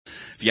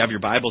If you have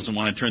your Bibles and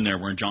want to turn there,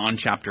 we're in John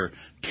chapter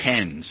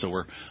 10. So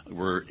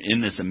we're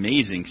in this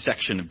amazing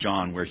section of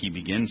John where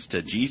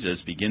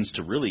Jesus begins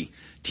to really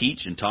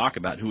teach and talk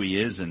about who he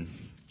is. And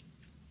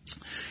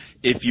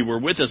if you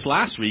were with us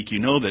last week, you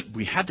know that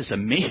we had this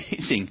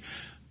amazing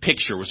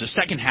picture. It was the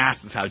second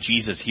half of how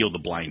Jesus healed the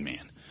blind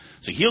man.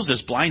 So he heals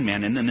this blind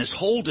man, and then this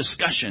whole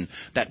discussion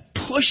that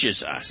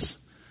pushes us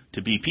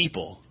to be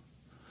people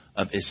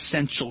of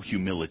essential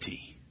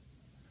humility.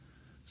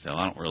 So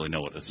I don't really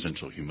know what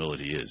essential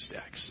humility is,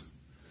 Dex.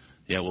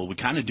 Yeah, well, we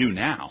kind of do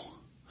now.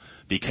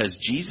 Because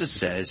Jesus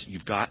says,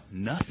 you've got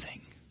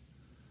nothing.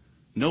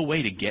 No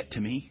way to get to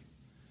me.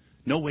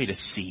 No way to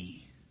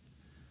see.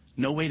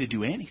 No way to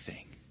do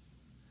anything.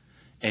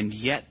 And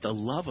yet the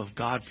love of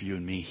God for you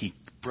and me, he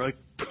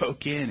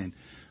broke in, and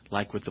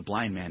like with the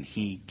blind man,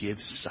 he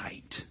gives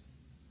sight.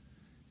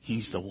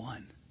 He's the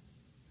one.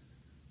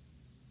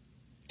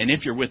 And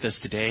if you're with us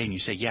today and you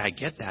say, yeah, I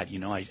get that. You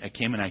know, I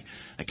came and I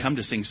come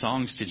to sing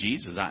songs to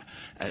Jesus,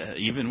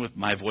 even with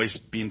my voice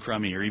being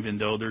crummy, or even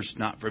though there's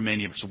not very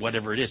many of us,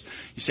 whatever it is.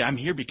 You say, I'm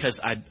here because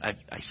I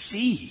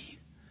see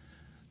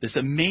this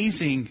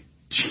amazing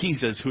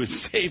Jesus who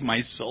has saved my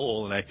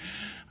soul, and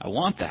I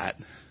want that.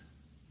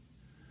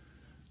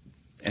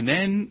 And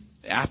then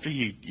after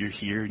you're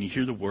here and you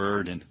hear the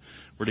word and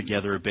we're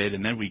together a bit,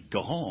 and then we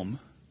go home,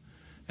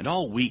 and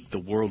all week the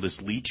world is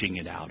leeching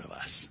it out of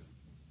us.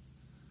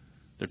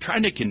 They're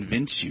trying to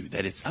convince you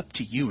that it's up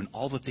to you and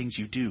all the things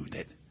you do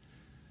that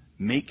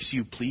makes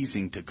you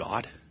pleasing to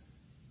God,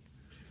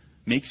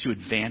 makes you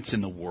advance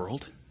in the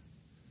world,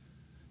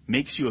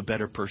 makes you a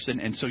better person,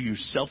 and so you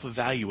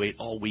self-evaluate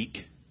all week.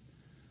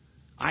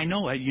 I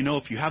know,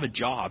 if you have a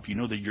job, you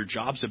know that your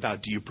job's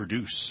about, do you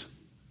produce?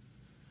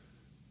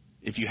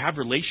 If you have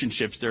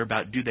relationships, they're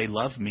about, do they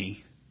love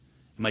me?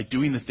 Am I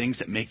doing the things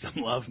that make them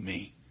love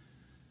me?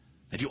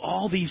 I do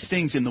all these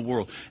things in the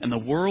world, and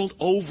the world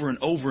over and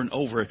over and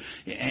over.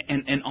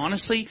 And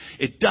honestly,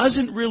 it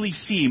doesn't really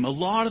seem a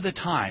lot of the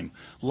time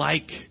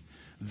like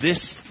this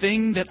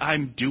thing that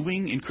I'm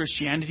doing in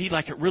Christianity,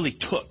 like it really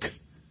took.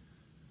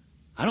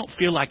 I don't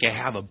feel like I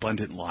have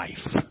abundant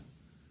life.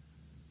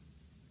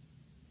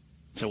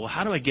 So, well,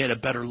 how do I get a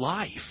better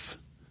life?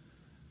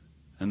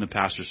 And the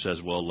pastor says,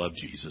 well, love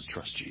Jesus,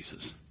 trust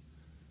Jesus.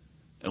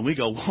 And we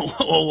go,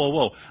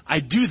 whoa. I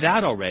do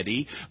that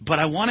already, but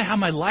I want to have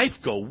my life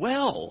go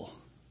well.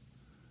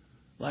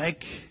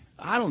 Like,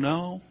 I don't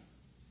know.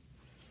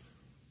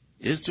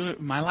 Is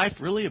my life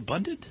really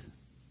abundant?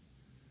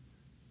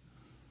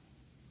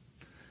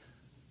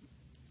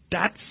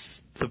 That's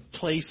the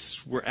place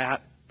we're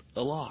at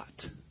a lot.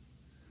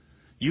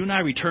 You and I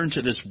return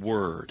to this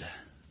word.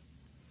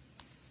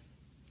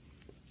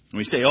 And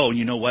we say, oh,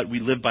 you know what?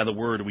 We live by the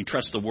Word, and we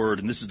trust the Word,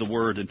 and this is the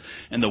Word,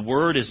 and the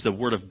Word is the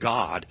Word of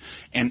God.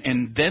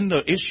 And then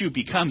the issue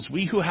becomes,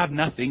 we who have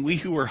nothing, we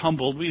who are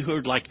humbled, we who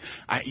are like,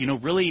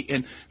 really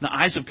in the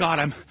eyes of God,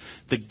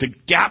 the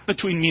gap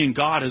between me and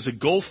God is a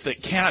gulf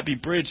that cannot be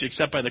bridged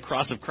except by the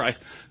cross of Christ.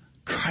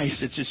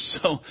 It's just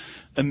so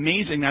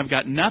amazing. I've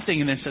got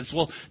nothing. And then it says,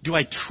 well, do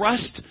I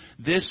trust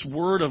this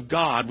Word of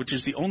God, which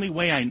is the only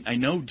way I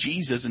know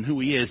Jesus and who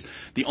he is?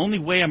 The only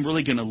way I'm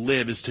really going to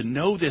live is to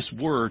know this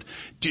Word.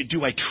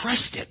 Do I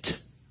trust it?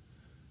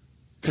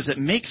 Because it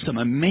makes some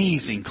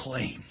amazing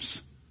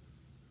claims.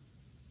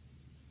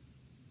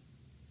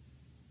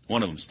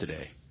 One of them's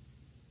today.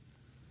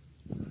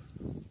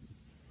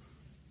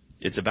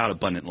 It's about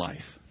abundant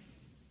life.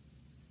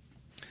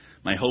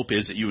 My hope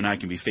is that you and I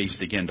can be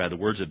faced again by the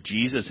words of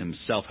Jesus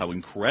himself, how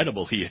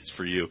incredible he is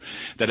for you,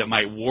 that it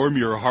might warm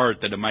your heart,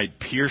 that it might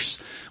pierce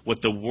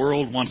what the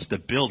world wants to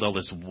build, all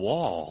this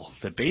wall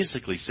that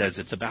basically says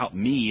it's about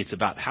me, it's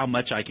about how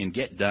much I can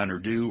get done or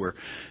do or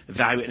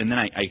evaluate. And then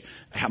I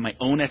have my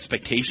own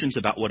expectations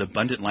about what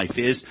abundant life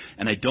is,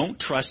 and I don't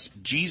trust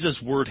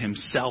Jesus' word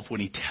himself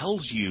when he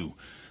tells you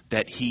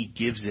that he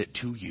gives it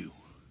to you.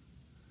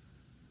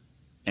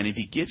 And if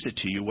he gives it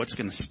to you, what's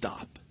going to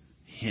stop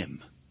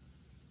him?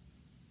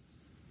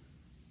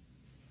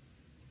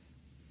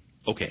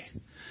 Okay,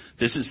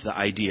 this is the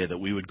idea that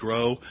we would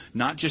grow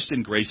not just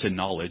in grace and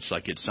knowledge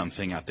like it's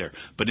something out there,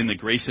 but in the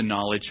grace and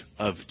knowledge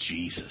of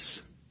Jesus.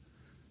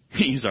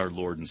 He's our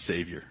Lord and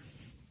Savior.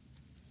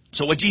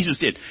 So what Jesus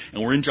did,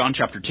 and we're in John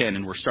chapter 10,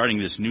 and we're starting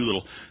this new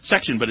little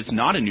section, but it's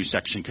not a new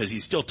section because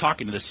he's still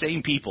talking to the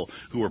same people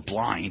who are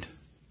blind.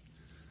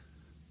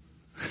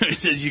 He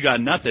says, you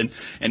got nothing,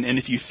 and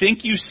if you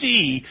think you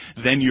see,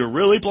 then you're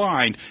really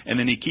blind. And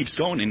then he keeps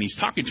going, and he's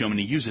talking to them, and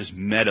he uses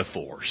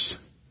metaphors.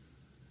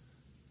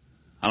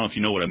 I don't know if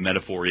you know what a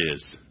metaphor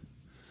is.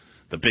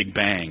 The Big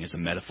Bang is a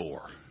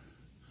metaphor.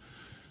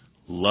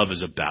 Love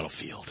is a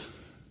battlefield.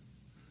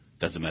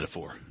 That's a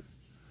metaphor.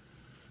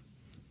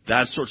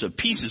 That's sorts of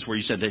pieces where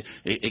you said that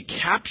it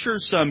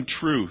captures some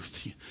truth.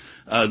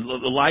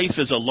 Life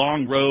is a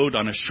long road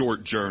on a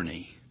short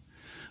journey.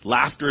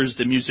 Laughter is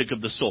the music of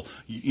the soul.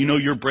 You know,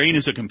 your brain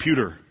is a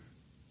computer.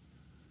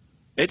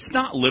 It's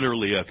not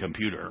literally a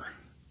computer,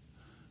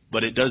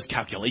 but it does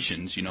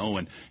calculations,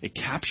 and it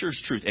captures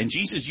truth. And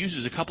Jesus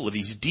uses a couple of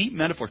these deep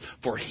metaphors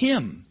for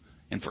him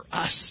and for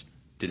us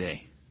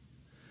today.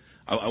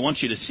 I want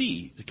you to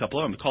see a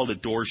couple of them. Called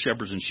it doors,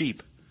 shepherds, and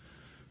sheep.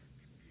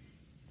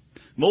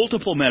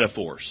 Multiple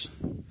metaphors.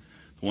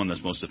 The one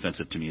that's most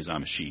offensive to me is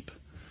I'm a sheep.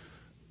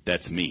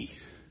 That's me.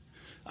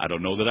 I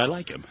don't know that I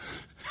like him.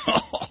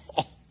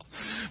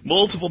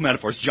 Multiple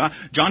metaphors.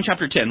 John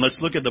chapter 10. Let's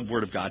look at the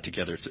Word of God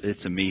together.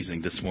 It's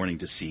amazing this morning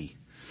to see.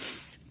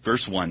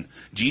 Verse 1.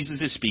 Jesus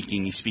is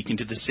speaking. He's speaking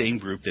to the same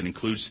group that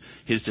includes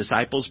his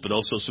disciples, but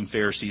also some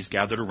Pharisees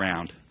gathered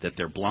around that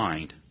they're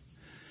blind.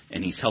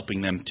 And he's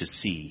helping them to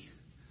see.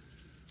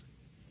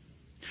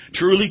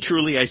 Truly,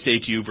 truly, I say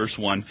to you, verse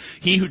 1,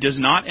 he who does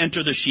not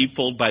enter the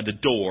sheepfold by the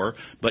door,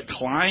 but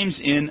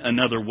climbs in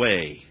another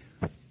way,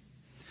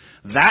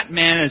 that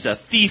man is a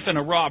thief and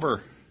a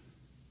robber.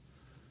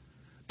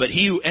 But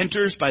he who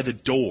enters by the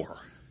door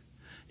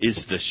is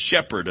the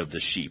shepherd of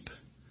the sheep.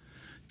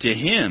 To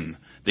him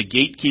the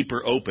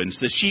gatekeeper opens.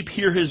 The sheep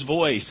hear his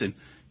voice, and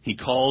he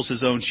calls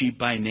his own sheep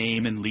by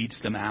name and leads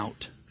them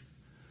out.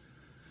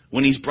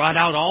 When he's brought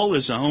out all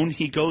his own,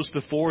 he goes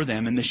before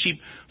them, and the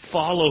sheep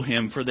follow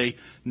him, for they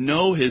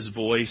know his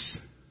voice.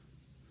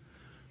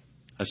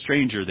 A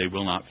stranger they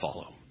will not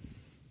follow,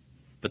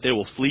 but they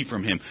will flee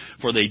from him,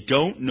 for they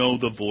don't know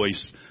the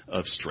voice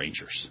of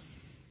strangers.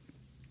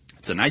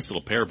 It's a nice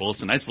little parable.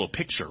 It's a nice little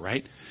picture,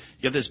 right?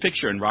 You have this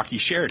picture, and Rocky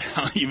shared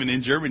how even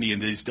in Germany, and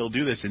they still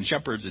do this, in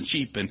shepherds and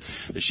sheep, and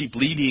the sheep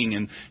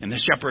leading, and the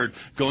shepherd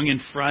going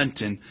in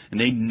front, and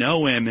they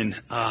know him, and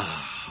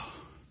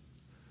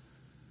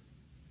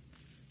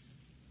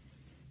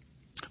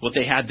what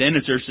they had then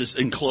is there's this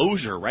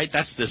enclosure, right?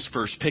 That's this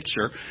first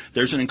picture.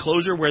 There's an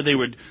enclosure where they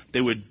would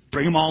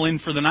bring them all in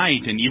for the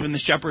night, and even the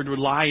shepherd would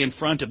lie in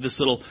front of this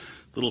little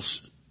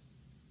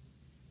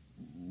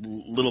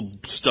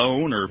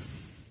stone or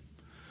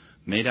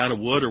made out of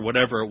wood or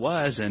whatever it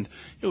was, and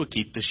it would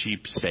keep the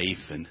sheep safe.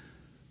 And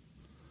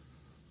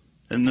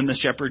then the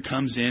shepherd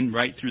comes in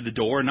right through the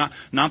door. Not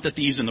the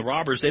thieves and the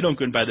robbers. They don't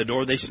go in by the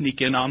door. They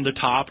sneak in on the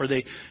top, or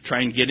they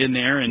try and get in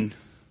there and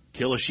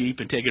kill a sheep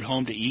and take it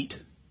home to eat.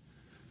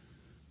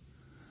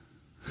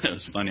 It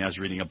was funny. I was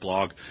reading a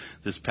blog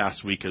this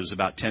past week. It was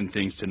about 10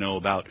 things to know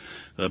about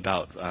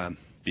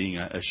being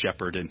a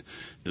shepherd. And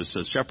this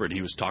shepherd,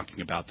 he was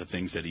talking about the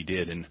things that he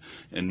did. And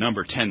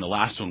number 10, the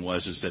last one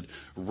is that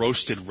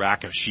roasted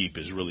rack of sheep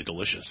is really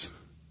delicious.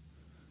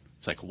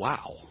 It's like,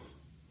 wow.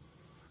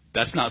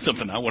 That's not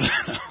something I want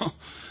to know.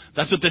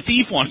 That's what the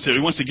thief wants to do.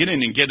 He wants to get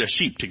in and get a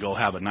sheep to go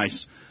have a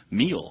nice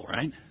meal,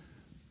 right?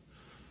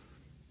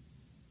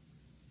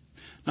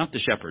 Not the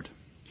shepherd.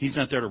 He's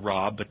not there to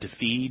rob, but to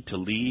feed, to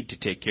lead, to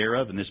take care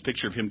of. And this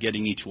picture of him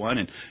getting each one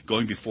and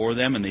going before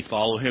them, and they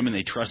follow him and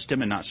they trust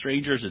him and not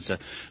strangers. It's a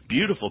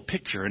beautiful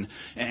picture. And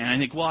I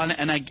think, well,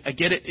 and I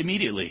get it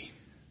immediately.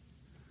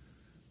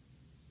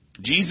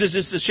 Jesus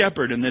is the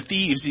shepherd, and the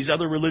thieves, these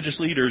other religious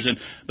leaders.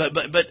 But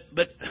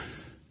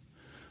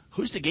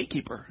who's the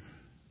gatekeeper?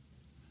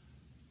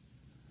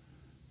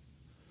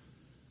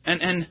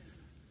 And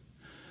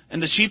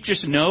the sheep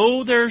just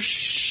know they're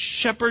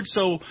shepherds.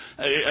 So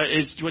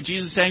is what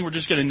Jesus is saying, we're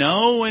just going to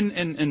know,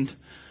 and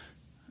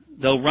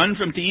they'll run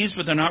from thieves,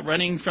 but they're not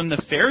running from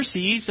the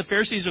Pharisees. The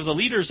Pharisees are the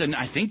leaders, and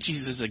I think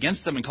Jesus is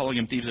against them and calling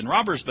them thieves and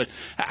robbers. But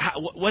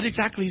what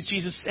exactly is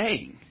Jesus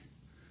saying?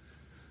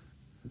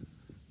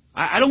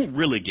 I don't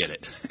really get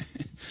it.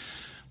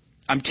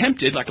 I'm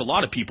tempted, like a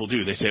lot of people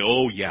do. They say,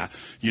 oh, yeah,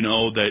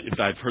 that if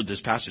I've heard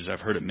this passage,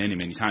 I've heard it many,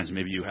 many times.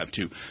 Maybe you have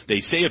too.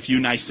 They say a few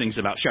nice things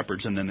about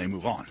shepherds, and then they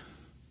move on,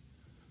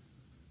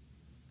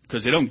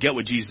 because they don't get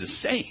what Jesus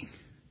is saying.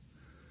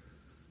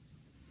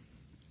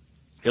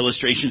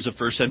 Illustrations of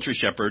first century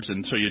shepherds,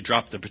 and so you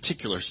drop the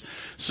particulars.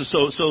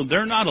 So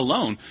they're not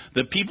alone.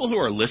 The people who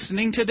are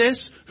listening to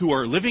this, who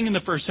are living in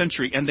the first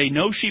century, and they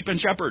know sheep and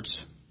shepherds,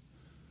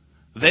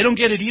 they don't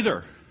get it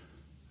either.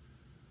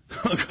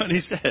 Look what he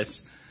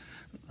says.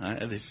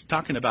 He's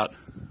talking about,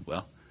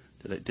 well,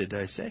 did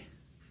I say?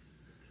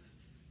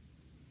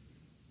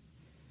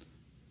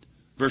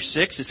 Verse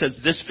 6, it says,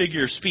 this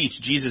figure of speech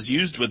Jesus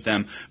used with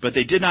them, but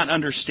they did not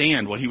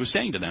understand what he was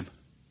saying to them.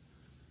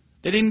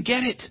 They didn't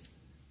get it.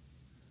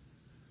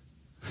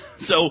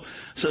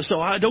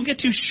 So I don't get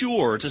too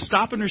sure. To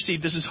stop and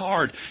receive, this is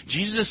hard.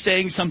 Jesus is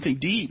saying something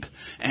deep,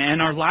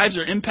 and our lives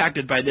are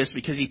impacted by this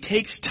because he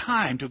takes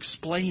time to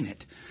explain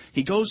it.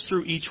 He goes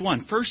through each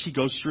one. First, he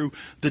goes through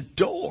the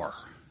door.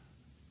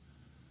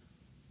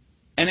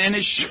 And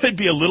it should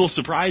be a little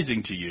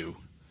surprising to you,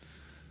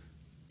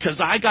 because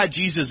I got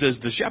Jesus as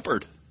the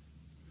shepherd.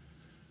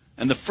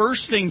 And the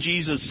first thing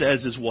Jesus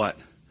says is what?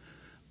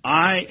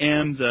 I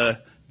am the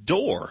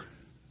door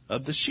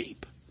of the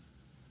sheep.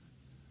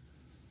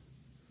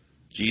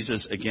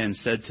 Jesus again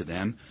said to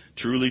them,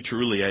 truly,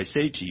 truly, I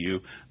say to you,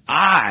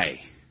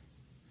 I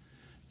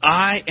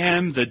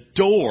am the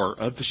door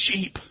of the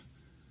sheep.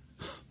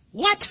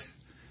 What?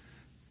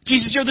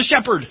 Jesus, you're the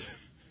shepherd.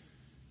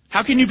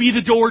 How can you be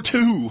the door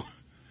too?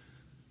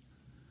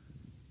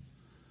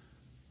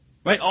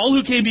 Right? All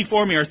who came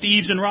before me are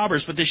thieves and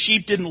robbers, but the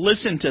sheep didn't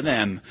listen to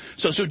them.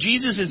 So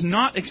Jesus is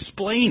not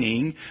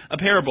explaining a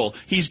parable.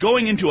 He's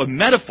going into a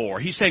metaphor.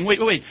 He's saying, wait.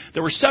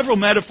 There were several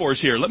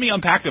metaphors here. Let me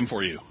unpack them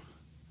for you.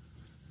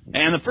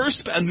 And the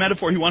first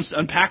metaphor he wants to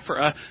unpack for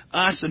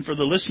us and for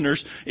the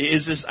listeners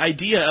is this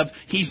idea of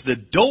he's the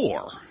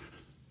door.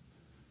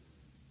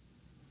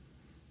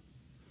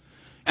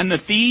 And the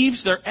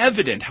thieves, they're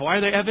evident. How are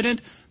they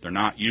evident? They're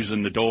not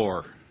using the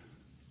door.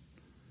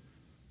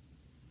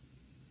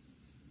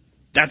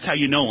 That's how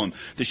you know them.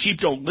 The sheep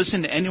don't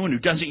listen to anyone who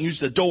doesn't use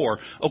the door.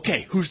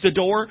 Okay, who's the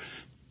door?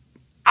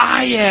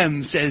 I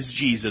am, says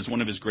Jesus,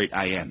 one of his great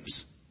I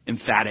ams.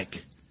 Emphatic.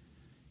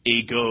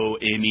 Ego,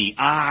 eimi.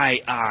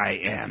 I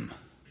am.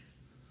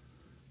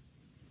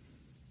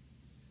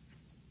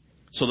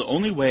 So the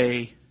only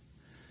way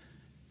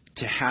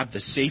to have the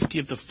safety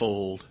of the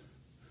fold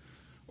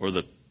or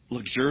the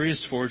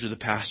luxurious forage of the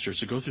pasture is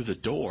to go through the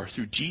door,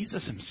 through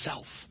Jesus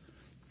himself.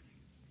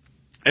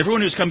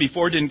 Everyone who's come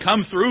before didn't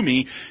come through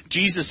me.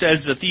 Jesus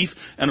says the thief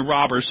and a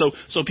robber. So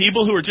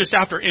people who are just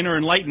after inner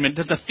enlightenment,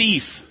 that's a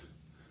thief.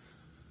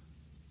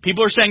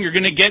 People are saying you're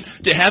going to get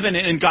to heaven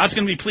and God's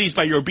going to be pleased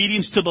by your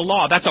obedience to the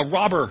law. That's a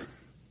robber.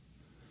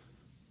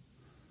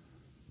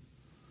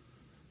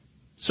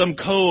 Some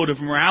code of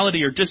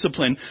morality or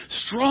discipline.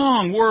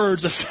 Strong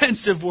words,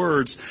 offensive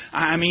words.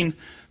 I mean,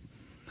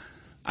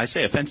 I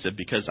say offensive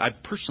because I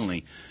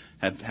personally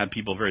have had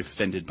people very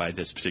offended by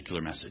this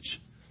particular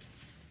message.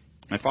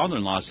 My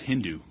father-in-law is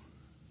Hindu,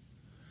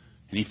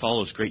 and he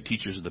follows great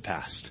teachers of the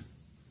past.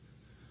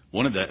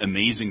 One of the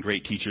amazing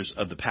great teachers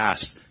of the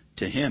past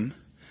to him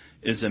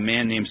is a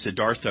man named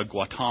Siddhartha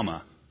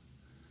Gautama.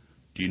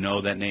 Do you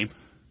know that name?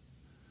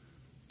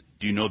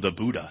 Do you know the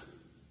Buddha?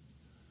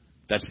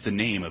 That's the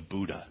name of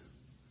Buddha.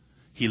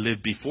 He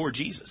lived before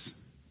Jesus.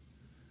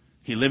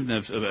 He lived,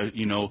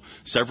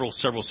 several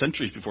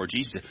centuries before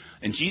Jesus.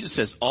 And Jesus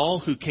says, all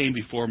who came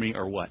before me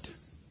are what?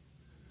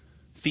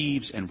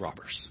 Thieves and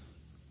robbers.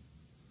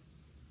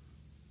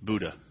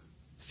 Buddha,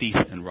 thief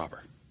and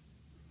robber.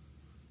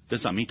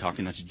 That's not me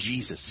talking, that's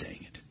Jesus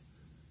saying it.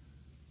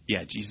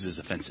 Yeah, Jesus is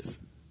offensive.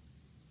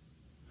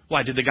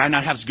 Why? Did the guy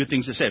not have good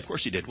things to say? Of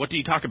course he did. What did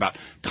he talk about?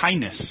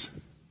 Kindness.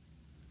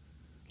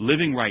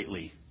 Living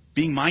rightly.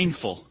 Being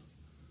mindful.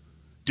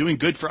 Doing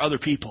good for other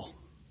people.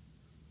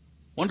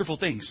 Wonderful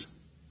things.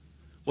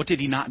 What did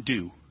he not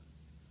do?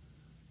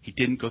 He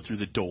didn't go through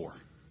the door.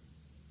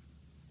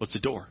 What's the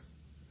door?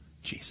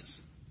 Jesus.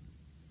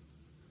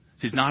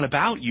 It's not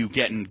about you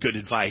getting good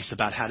advice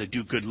about how to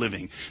do good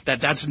living.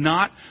 That's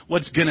not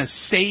what's going to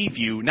save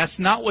you. That's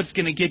not what's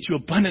going to get you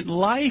abundant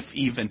life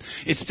even.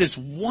 It's this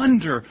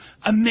wonder,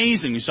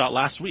 amazing. You saw it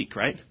last week,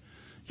 right?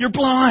 You're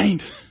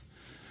blind.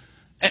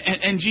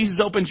 And Jesus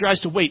opens your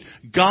eyes to wait.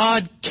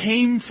 God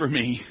came for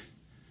me.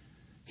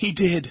 He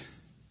did.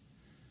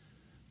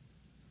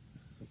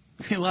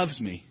 He loves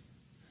me.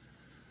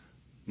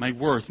 My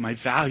worth, my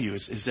value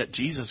is that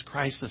Jesus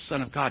Christ, the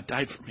Son of God,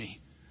 died for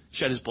me.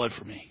 Shed his blood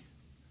for me.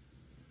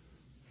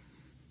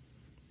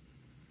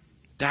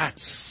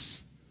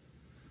 That's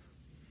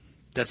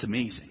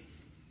amazing.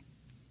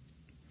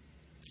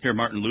 Here,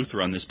 Martin Luther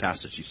on this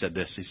passage, he said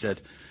this. He said,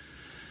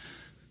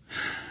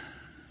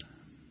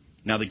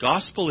 now the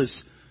gospel is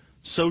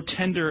so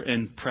tender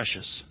and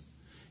precious,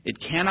 it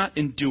cannot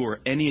endure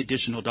any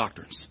additional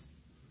doctrines.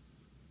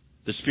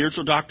 The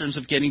spiritual doctrines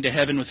of getting to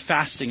heaven with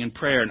fasting and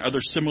prayer and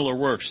other similar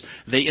works,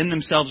 they in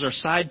themselves are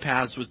side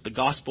paths which the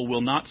gospel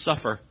will not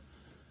suffer.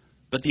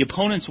 But the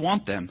opponents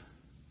want them.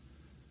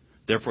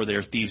 Therefore they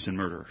are thieves and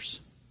murderers.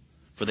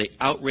 For they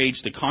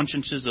outrage the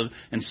consciences of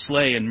and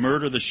slay and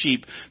murder the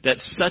sheep, that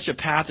such a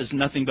path is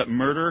nothing but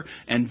murder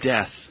and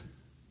death.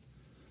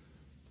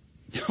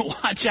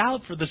 Watch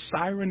out for the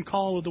siren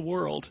call of the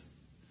world.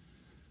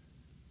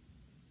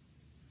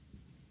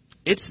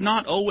 It's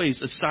not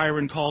always a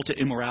siren call to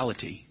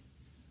immorality.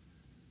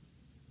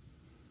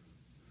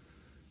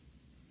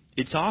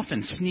 It's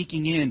often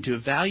sneaking in to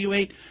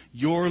evaluate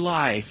your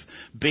life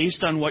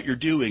based on what you're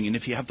doing and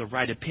if you have the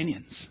right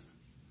opinions.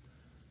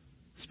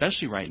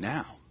 Especially right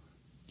now.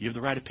 Do you have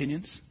the right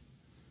opinions?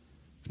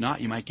 If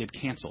not, you might get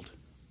canceled.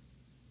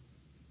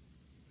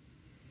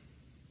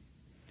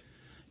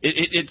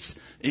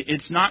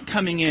 It's not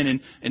coming in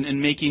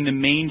and making the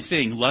main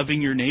thing,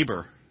 loving your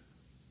neighbor.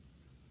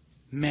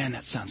 Man,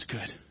 that sounds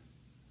good.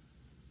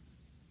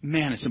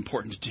 Man, it's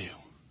important to do.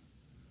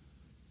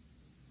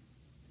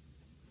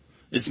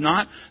 It's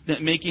not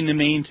that making the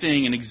main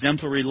thing an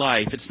exemplary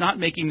life. It's not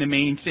making the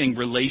main thing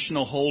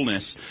relational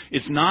wholeness.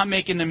 It's not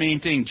making the main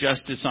thing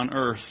justice on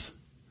earth.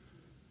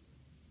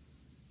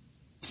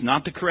 It's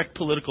not the correct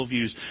political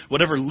views.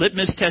 Whatever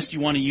litmus test you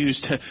want to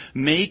use to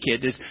make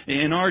it, is,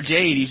 in our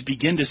day, these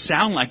begin to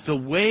sound like the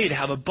way to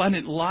have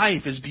abundant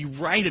life is be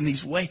right in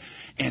these ways.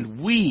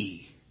 And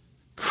we,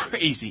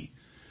 crazy,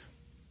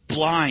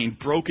 blind,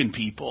 broken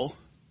people,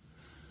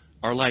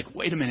 are like,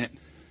 wait a minute,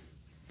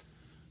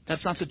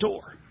 that's not the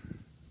door.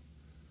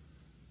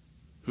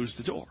 Who's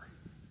the door?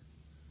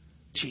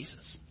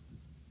 Jesus.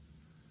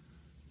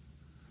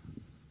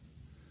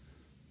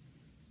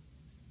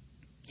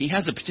 He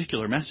has a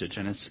particular message,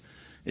 and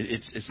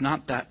it's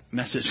not that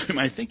message you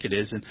might think it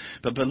is.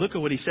 But look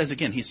at what he says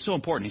again. He's so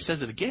important. He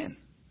says it again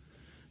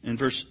in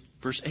verse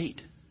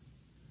 8.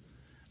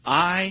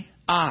 I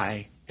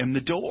am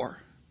the door.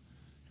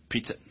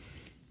 Repeats it.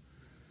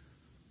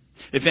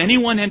 If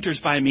anyone enters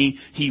by me,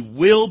 he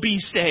will be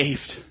saved.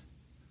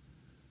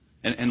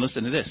 And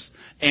listen to this.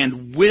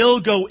 And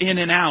will go in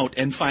and out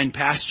and find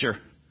pasture.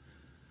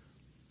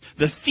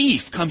 The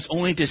thief comes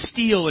only to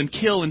steal and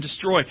kill and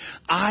destroy.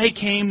 I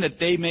came that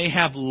they may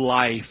have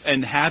life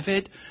and have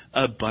it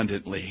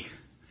abundantly.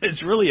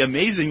 It's really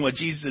amazing what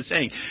Jesus is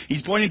saying.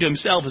 He's pointing to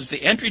himself as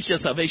the entry to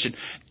salvation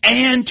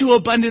and to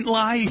abundant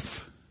life.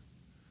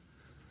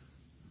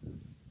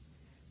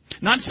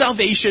 Not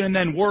salvation and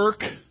then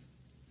work.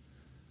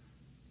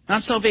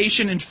 Not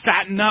salvation and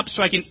fatten up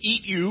so I can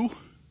eat you.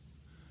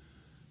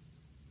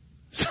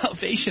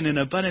 Salvation in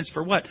abundance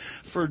for what?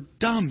 For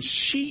dumb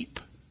sheep.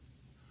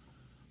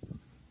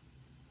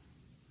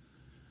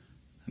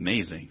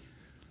 Amazing.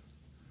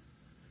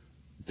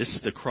 This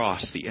is the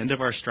cross, the end of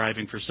our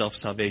striving for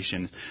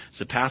self-salvation.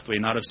 It's a pathway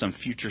not of some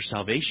future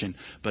salvation,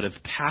 but of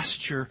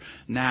pasture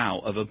now,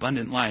 of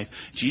abundant life.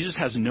 Jesus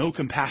has no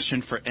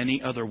compassion for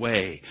any other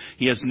way.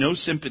 He has no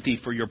sympathy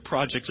for your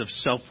projects of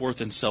self-worth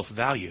and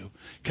self-value,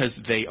 because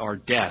they are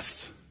death.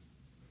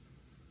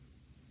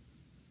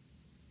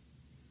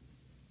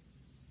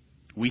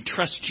 We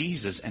trust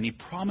Jesus, and He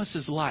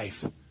promises life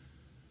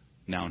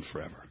now and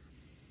forever.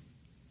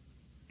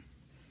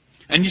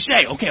 And you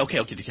say, okay,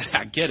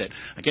 I get it.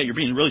 I get you're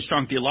being really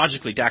strong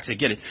theologically, Dax, I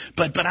get it.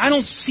 But I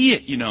don't see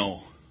it, you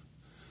know.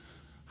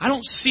 I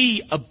don't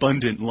see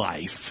abundant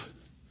life.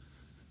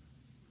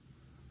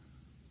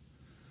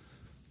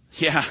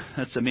 Yeah,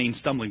 that's the main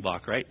stumbling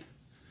block, right?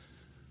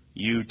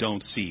 You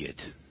don't see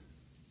it.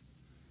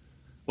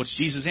 What's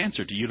Jesus'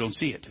 answer to you don't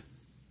see it?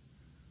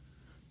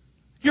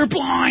 You're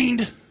blind.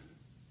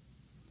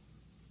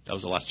 That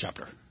was the last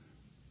chapter.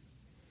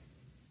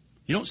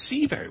 You don't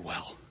see very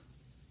well.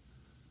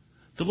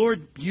 The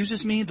Lord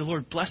uses me. The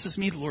Lord blesses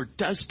me. The Lord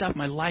does stuff.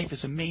 My life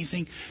is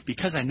amazing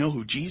because I know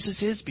who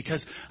Jesus is,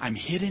 because I'm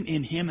hidden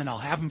in Him and I'll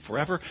have Him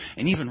forever.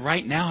 And even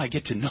right now I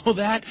get to know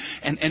that.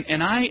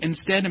 And I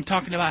instead am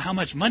talking about how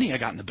much money I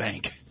got in the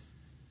bank.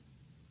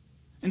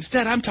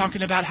 Instead, I'm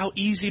talking about how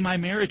easy my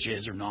marriage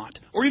is or not.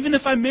 Or even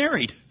if I'm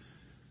married.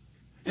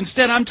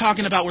 Instead, I'm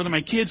talking about whether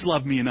my kids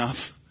love me enough.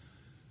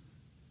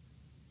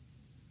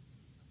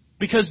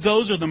 Because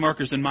those are the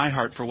markers in my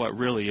heart for what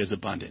really is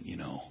abundant, you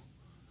know.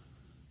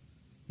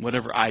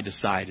 Whatever I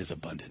decide is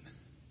abundant.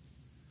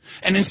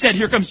 And instead,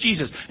 here comes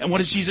Jesus. And what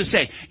does Jesus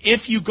say?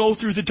 If you go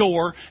through the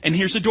door, and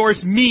here's the door,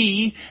 it's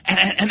me,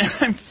 and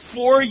I'm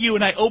for you,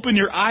 and I open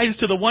your eyes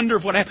to the wonder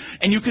of what I have,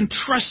 and you can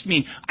trust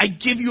me. I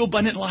give you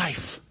abundant life.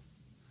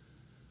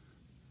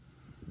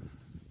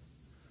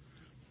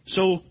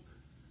 So,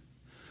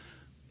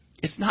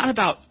 it's not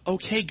about,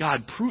 okay,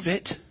 God, prove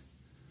it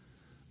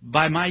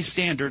by my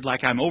standard,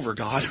 like I'm over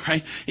God,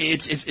 right?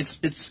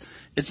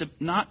 It's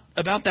not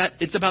about that.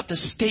 It's about the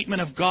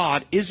statement of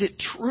God. Is it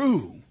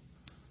true?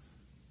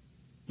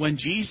 When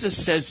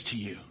Jesus says to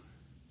you,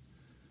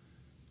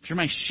 if you're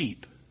my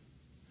sheep,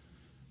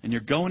 and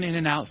you're going in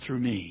and out through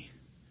me,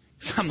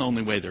 because I'm the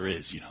only way there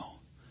is, you know,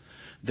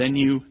 then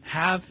you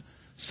have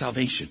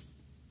salvation.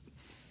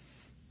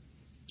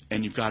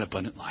 And you've got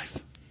abundant life.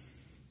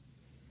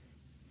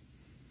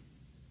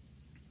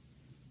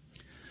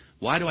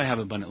 Why do I have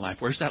abundant life?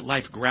 Where's that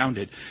life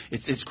grounded?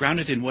 It's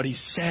grounded in what He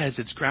says.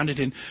 It's grounded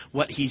in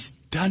what He's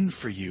done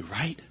for you,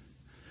 right?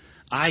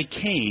 I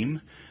came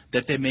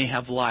that they may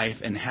have life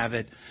and have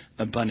it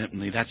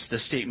abundantly. That's the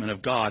statement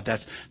of God.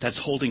 That's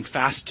holding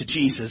fast to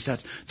Jesus.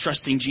 That's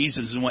trusting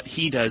Jesus in what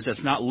He does.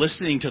 That's not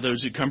listening to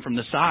those who come from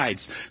the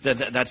sides.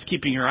 That's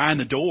keeping your eye on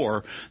the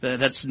door.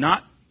 That's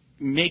not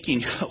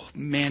making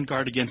man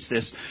guard against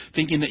this,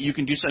 thinking that you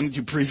can do something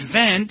to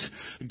prevent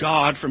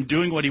God from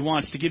doing what He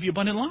wants to give you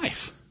abundant life.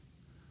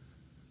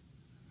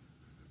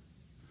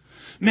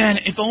 Man,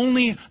 if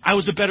only I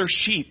was a better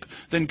sheep,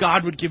 then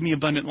God would give me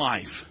abundant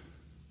life.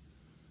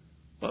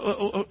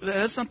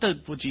 That's not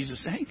what Jesus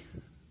is saying.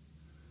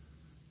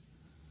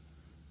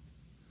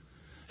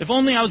 If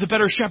only I was a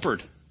better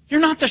shepherd. You're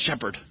not the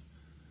shepherd.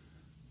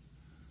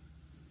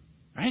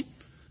 Right?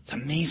 It's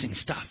amazing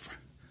stuff.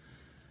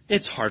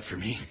 It's hard for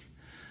me.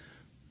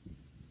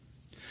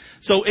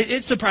 So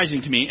it's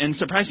surprising to me, and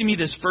surprising me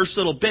this first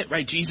little bit,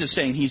 right? Jesus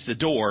saying He's the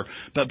door.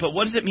 But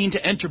what does it mean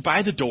to enter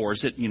by the door?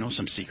 Is it,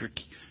 some secret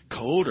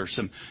code or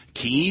some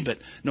key? But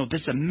no,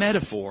 this is a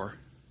metaphor.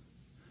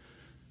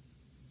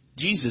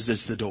 Jesus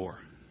is the door.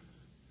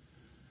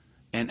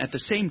 And at the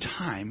same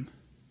time,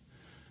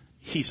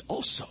 He's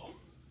also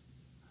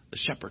the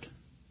shepherd.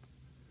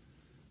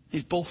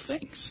 He's both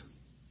things.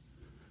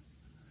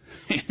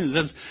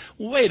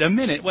 Wait a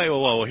minute.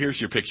 Whoa. Here's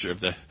your picture of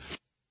the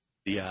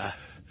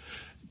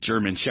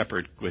German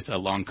shepherd with a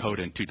long coat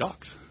and 2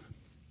 dogs.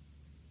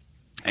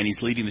 And he's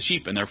leading the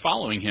sheep, and they're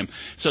following him.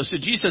 So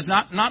Jesus says,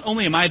 not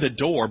only am I the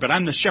door, but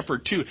I'm the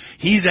shepherd too.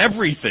 He's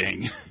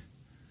everything.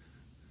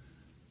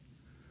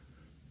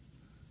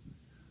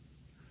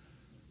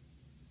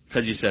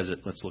 Because He says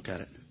it. Let's look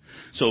at it.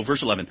 So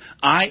verse 11.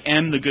 I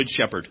am the good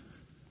shepherd.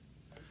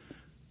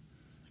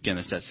 Again,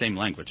 it's that same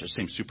language, the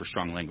same super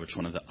strong language,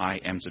 one of the I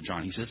ams of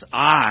John. He says,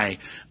 I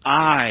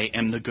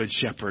am the good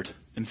shepherd,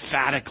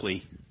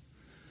 emphatically.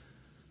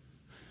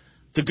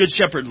 The good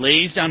shepherd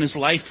lays down his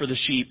life for the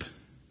sheep.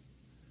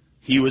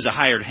 He who is a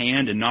hired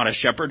hand and not a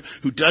shepherd,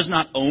 who does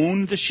not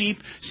own the sheep,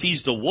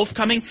 sees the wolf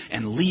coming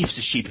and leaves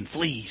the sheep and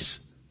flees.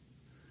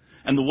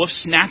 And the wolf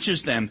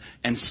snatches them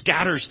and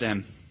scatters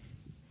them.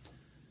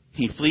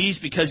 He flees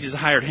because he's a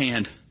hired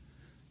hand.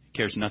 He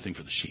cares nothing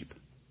for the sheep.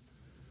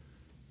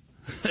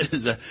 This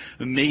is an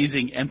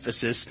amazing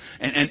emphasis.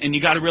 And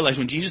you got to realize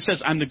when Jesus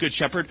says, I'm the good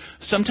shepherd,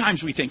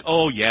 sometimes we think,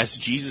 oh yes,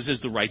 Jesus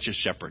is the righteous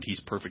shepherd.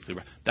 He's perfectly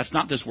right. That's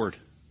not this word.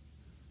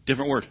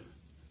 Different word.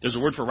 There's a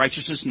word for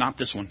righteousness, not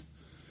this one.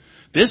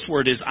 This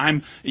word is,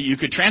 you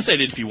could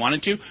translate it if you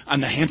wanted to, I'm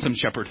the handsome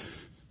shepherd.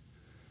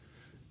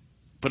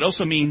 But it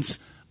also means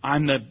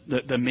I'm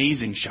the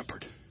amazing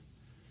shepherd.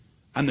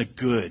 I'm the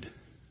good,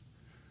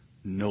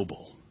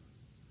 noble,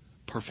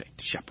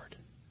 perfect shepherd.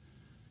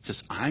 It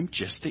says, I'm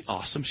just the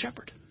awesome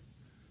shepherd.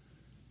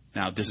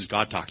 Now, this is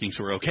God talking,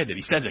 so we're okay that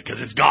he says it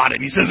because it's God,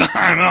 and he says,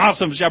 I'm an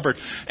awesome shepherd.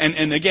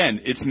 And again,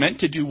 it's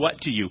meant to do what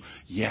to you?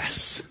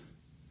 Yes.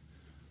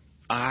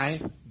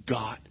 I've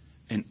got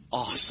an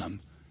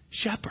awesome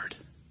shepherd.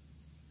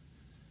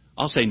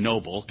 I'll say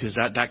noble, because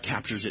that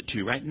captures it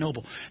too, right?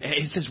 Noble.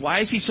 It says,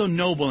 why is he so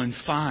noble and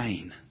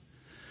fine?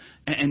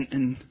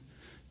 And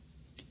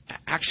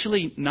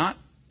actually, not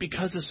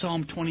because of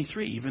Psalm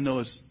 23, even though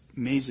as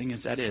amazing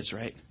as that is,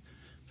 right?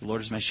 The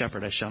Lord is my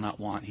shepherd, I shall not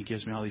want. He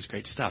gives me all these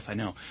great stuff. I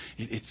know.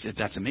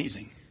 That's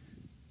amazing.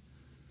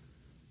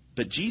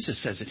 But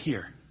Jesus says it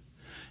here.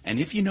 And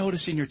if you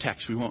notice in your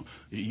text, we won't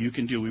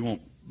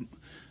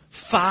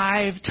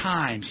 5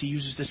 times he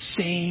uses the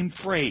same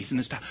phrase in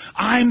this passage.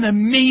 I'm the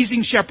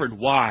amazing shepherd.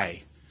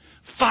 Why?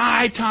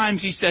 5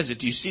 times he says it.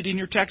 Do you see it in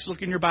your text?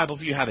 Look in your Bible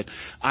if you have it.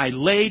 I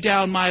lay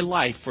down my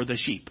life for the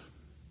sheep.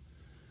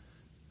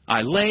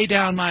 I lay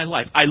down my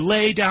life. I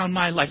lay down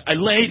my life. I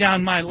lay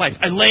down my life.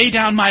 I lay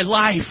down my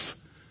life.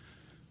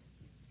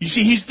 You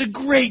see, he's the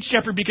great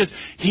shepherd because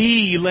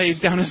he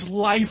lays down his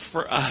life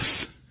for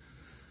us.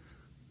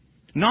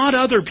 Not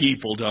other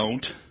people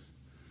don't.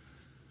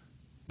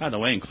 By the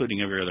way, including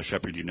every other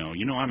shepherd you know.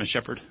 You know I'm a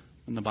shepherd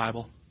in the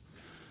Bible.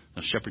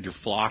 A shepherd your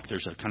flock.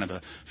 There's a kind of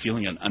a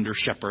feeling, an under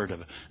shepherd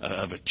of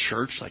a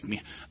church like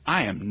me.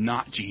 I am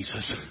not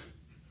Jesus.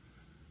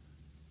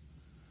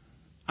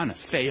 I'm going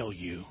to fail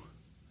you.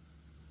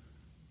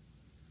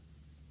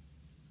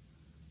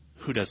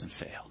 Who doesn't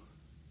fail?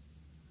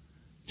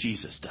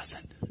 Jesus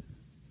doesn't.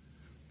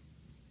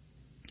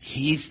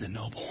 He's the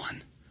noble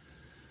one.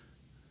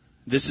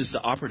 This is the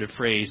operative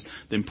phrase,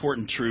 the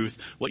important truth.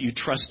 What you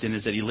trust in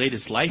is that he laid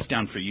his life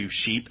down for you,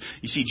 sheep.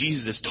 You see,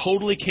 Jesus is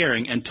totally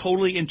caring and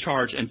totally in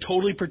charge and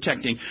totally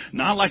protecting.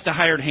 Not like the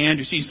hired hand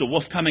who sees the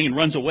wolf coming and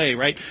runs away,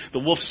 right? The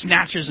wolf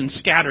snatches and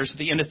scatters at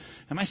the end of...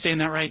 Am I saying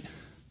that right?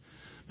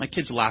 My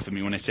kids laugh at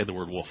me when I say the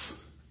word wolf.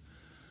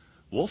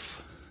 Wolf?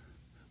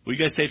 Will you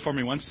guys say it for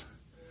me once?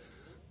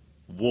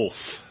 Wolf.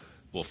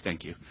 Wolf,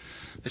 thank you.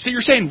 They say,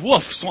 you're saying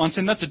wolf,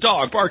 Swanson. That's a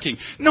dog barking.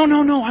 No.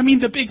 I mean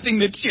the big thing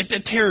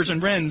that tears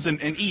and rends and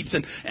eats.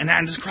 And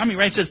it's crummy,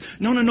 right? It says,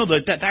 no.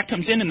 That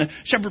comes in and the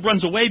shepherd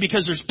runs away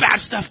because there's bad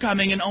stuff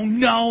coming. And oh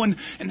no. And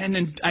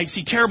then I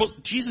see terrible.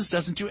 Jesus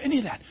doesn't do any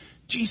of that.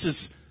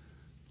 Jesus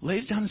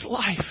lays down his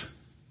life.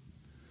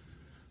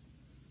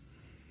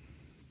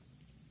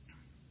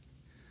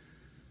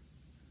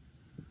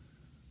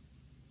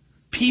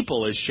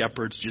 People as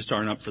shepherds just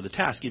aren't up for the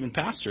task. Even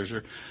pastors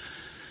are.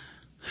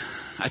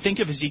 I think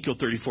of Ezekiel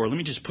 34. Let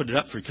me just put it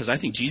up for you because I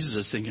think Jesus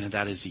is thinking of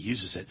that as he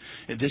uses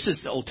it. This is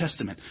the Old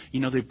Testament.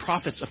 You know, the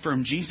prophets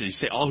affirm Jesus.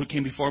 They say, all who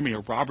came before me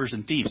are robbers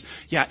and thieves.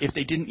 Yeah, if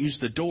they didn't use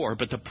the door,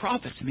 but the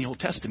prophets in the Old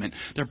Testament,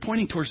 they're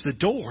pointing towards the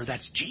door.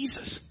 That's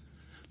Jesus.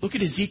 Look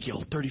at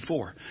Ezekiel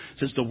 34. It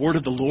says, the word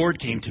of the Lord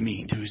came to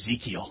me, to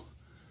Ezekiel,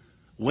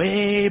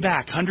 way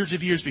back, hundreds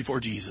of years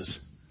before Jesus.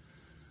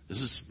 This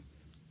is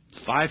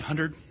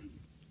 500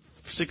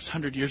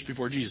 600 years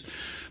before Jesus.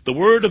 The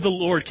word of the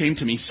Lord came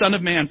to me, Son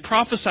of man,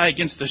 prophesy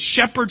against the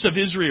shepherds of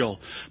Israel.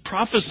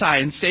 Prophesy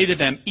and say to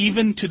them,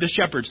 even to the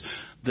shepherds.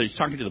 He's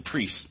talking to the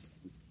priests.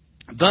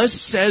 Thus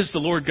says the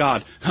Lord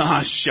God,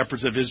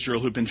 shepherds of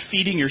Israel who've been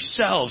feeding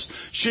yourselves,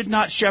 should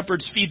not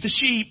shepherds feed the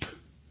sheep?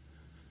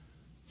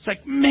 It's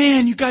like,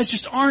 man, you guys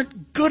just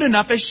aren't good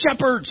enough as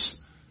shepherds.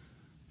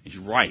 He's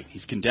right.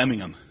 He's condemning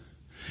them.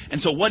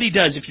 And so what he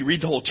does, if you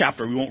read the whole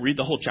chapter, we won't read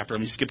the whole chapter.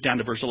 Let me skip down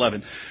to verse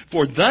 11.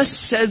 For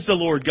thus says the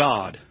Lord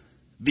God,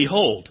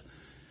 behold,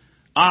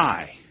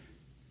 I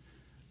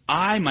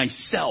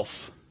myself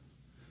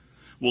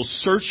will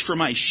search for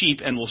my sheep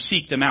and will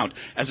seek them out,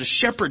 as a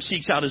shepherd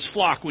seeks out his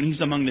flock when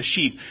he's among the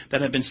sheep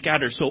that have been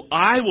scattered. So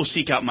I will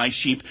seek out my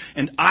sheep,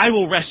 and I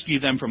will rescue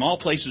them from all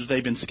places where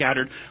they've been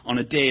scattered on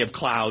a day of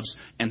clouds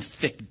and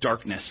thick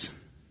darkness.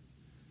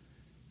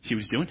 See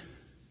what he's doing?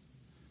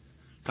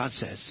 God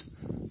says,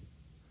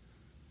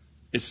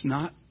 it's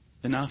not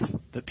enough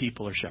that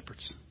people are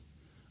shepherds.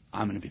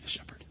 I'm going to be the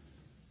shepherd.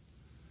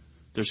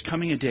 There's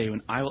coming a day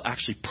when I will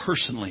actually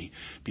personally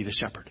be the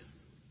shepherd.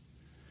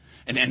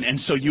 And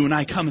so you and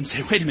I come and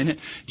say, wait a minute,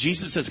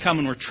 Jesus has come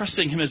and we're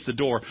trusting him as the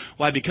door.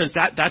 Why? Because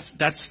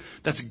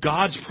that's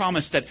God's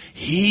promise that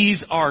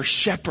he's our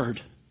shepherd.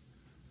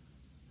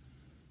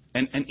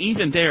 And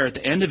even there at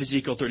the end of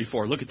Ezekiel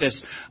 34, look at this.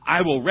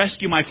 I will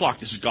rescue my flock.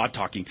 This is God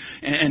talking.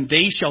 And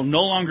they shall no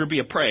longer be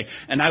a prey.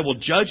 And I will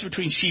judge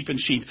between sheep and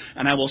sheep.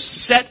 And I will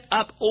set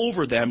up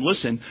over them,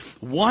 listen,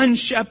 one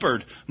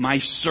shepherd, my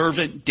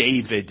servant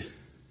David.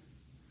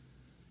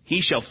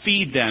 He shall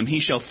feed them.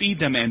 He shall feed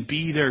them and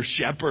be their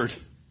shepherd.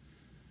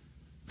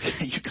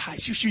 You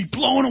guys, you should be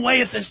blown away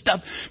at this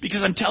stuff,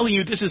 because I'm telling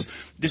you, this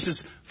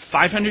is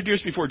 500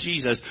 years before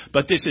Jesus,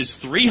 but this is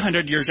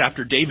 300 years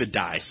after David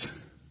dies.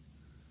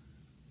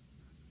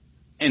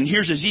 And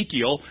here's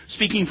Ezekiel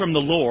speaking from the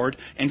Lord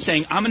and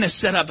saying, I'm going to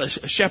set up a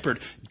shepherd,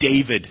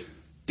 David.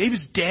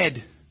 David's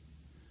dead.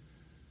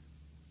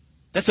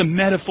 That's a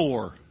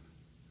metaphor.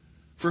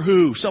 For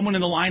who? Someone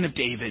in the line of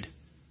David.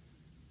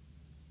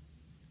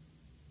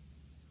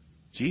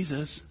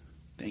 Jesus,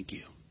 thank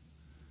you.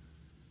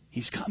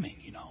 He's coming,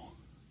 you know.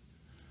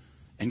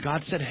 And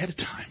God said ahead of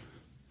time.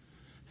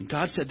 And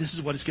God said this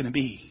is what it's going to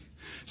be.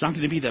 It's not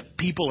going to be that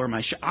people are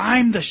my shepherd.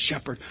 I'm the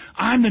shepherd.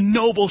 I'm the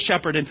noble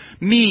shepherd. And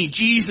me,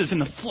 Jesus in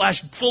the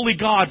flesh, fully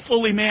God,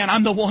 fully man,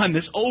 I'm the one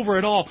that's over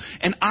it all.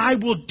 And I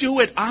will do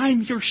it.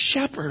 I'm your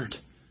shepherd.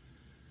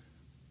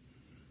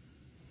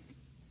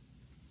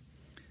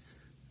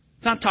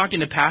 It's not talking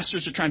to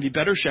pastors who are trying to be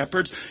better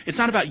shepherds. It's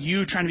not about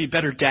you trying to be a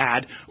better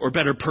dad or a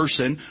better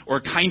person or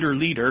a kinder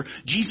leader.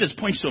 Jesus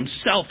points to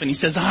himself and he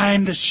says,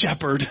 I'm the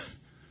shepherd.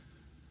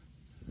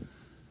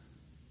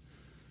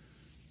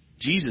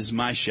 Jesus is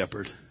my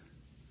shepherd.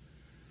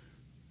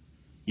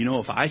 You know,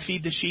 if I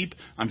feed the sheep,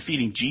 I'm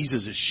feeding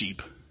Jesus'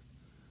 sheep.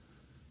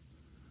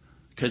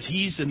 Because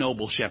he's the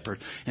noble shepherd.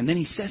 And then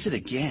he says it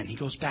again. He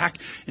goes back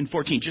in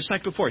 14, just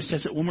like before. He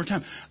says it one more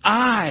time.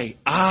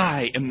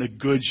 I am the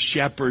good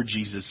shepherd,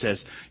 Jesus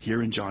says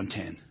here in John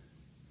 10.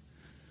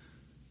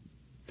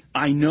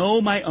 I know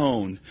my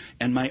own,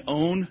 and my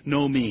own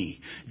know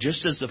me.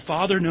 Just as the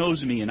Father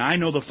knows me, and I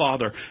know the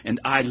Father, and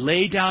I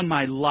lay down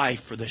my life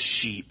for the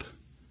sheep.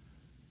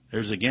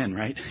 There's again,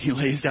 right? He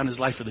lays down his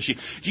life for the sheep.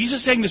 Jesus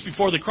is saying this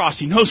before the cross.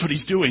 He knows what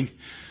he's doing.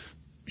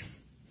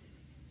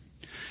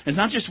 It's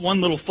not just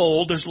one little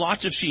fold. There's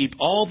lots of sheep,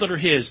 all that are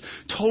his,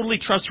 totally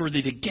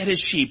trustworthy to get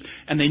his sheep,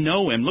 and they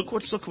know him. Look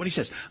what he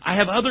says. I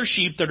have other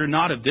sheep that are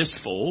not of this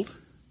fold.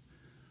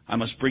 I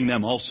must bring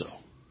them also.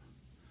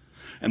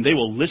 And they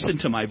will listen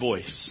to my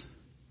voice.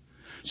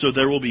 So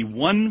there will be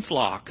one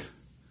flock,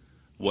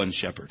 one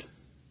shepherd.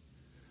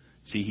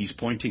 See, he's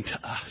pointing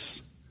to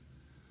us.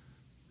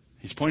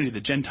 He's pointing to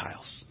the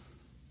Gentiles.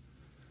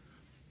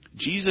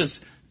 Jesus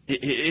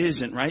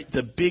isn't, right,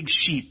 the big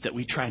sheep that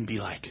we try and be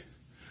like.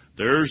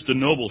 There's the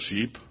noble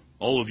sheep.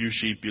 All of you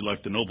sheep be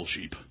like the noble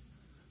sheep.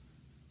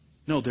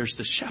 No, there's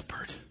the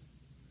shepherd.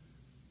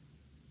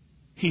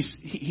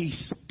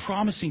 He's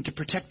promising to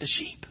protect the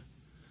sheep.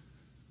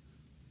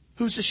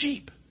 Who's the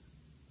sheep?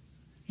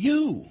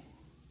 You.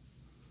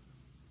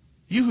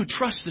 You who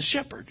trust the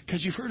shepherd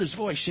because you've heard his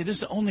voice. Say, this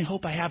is the only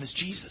hope I have is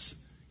Jesus.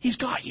 He's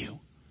got you.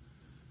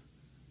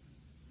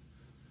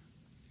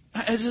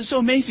 It's so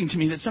amazing to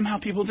me that somehow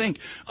people think,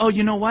 oh,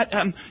 you know what?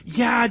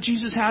 Yeah,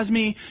 Jesus has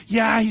me.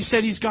 Yeah, he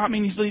said he's got me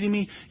and he's leading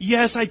me.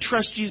 Yes, I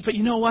trust Jesus. But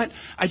you know what?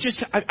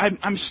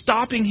 I'm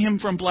stopping him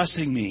from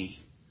blessing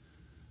me.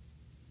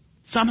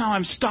 Somehow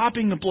I'm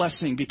stopping the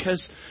blessing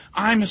because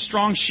I'm a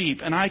strong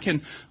sheep and I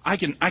can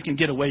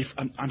get away.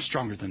 I'm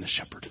stronger than the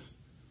shepherd.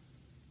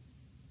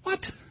 What?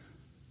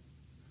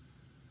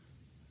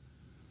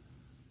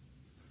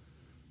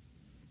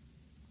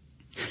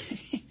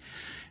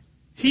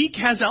 He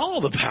has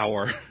all the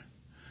power.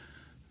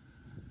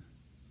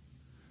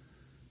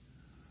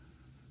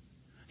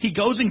 He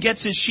goes and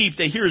gets his sheep.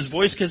 They hear his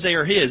voice because they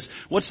are his.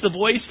 What's the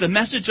voice? The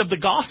message of the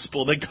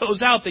gospel that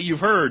goes out that you've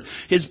heard.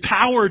 His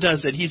power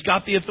does it. He's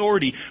got the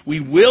authority.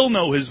 We will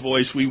know his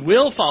voice. We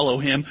will follow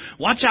him.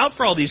 Watch out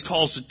for all these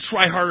calls to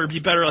try harder, be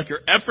better. Like your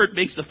effort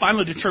makes the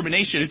final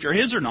determination if you're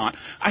his or not.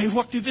 I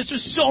walked through this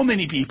with so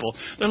many people.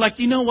 They're like,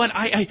 you know what?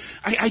 I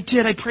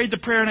prayed the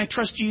prayer and I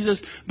trust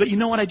Jesus. But you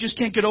know what? I just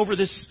can't get over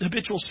this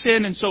habitual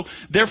sin. And so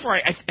therefore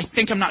I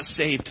think I'm not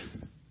saved.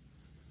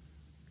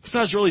 If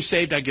I was really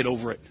saved, I'd get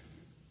over it.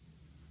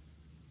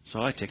 So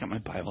I take out my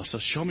Bible. So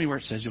show me where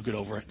it says you'll get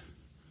over it.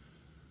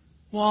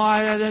 Well,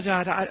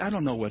 I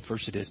don't know what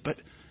verse it is, but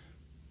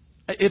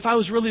if I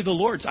was really the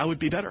Lord's, I would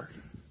be better.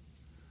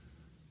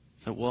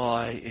 So,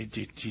 well,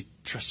 do you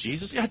trust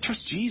Jesus? Yeah, I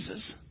trust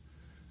Jesus.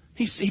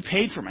 He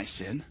paid for my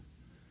sin,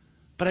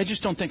 but I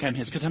just don't think I'm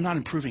his because I'm not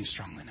improving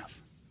strongly enough.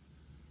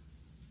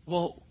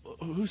 Well,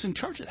 who's in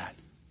charge of that?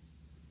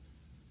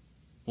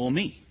 Well,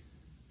 me.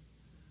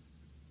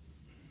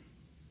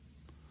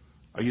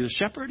 Are you the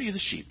shepherd or are you the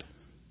sheep?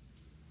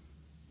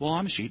 Well,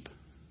 I'm a sheep.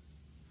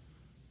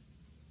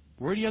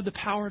 Where do you have the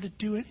power to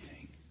do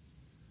anything?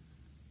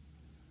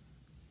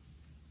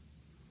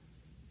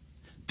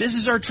 This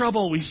is our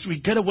trouble. We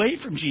get away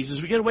from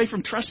Jesus. We get away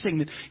from trusting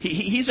that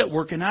He's at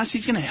work in us.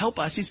 He's going to help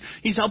us.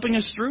 He's helping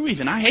us through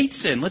even. I hate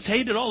sin. Let's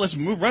hate it all. Let's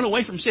run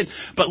away from sin.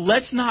 But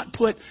let's not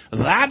put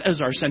that as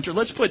our center.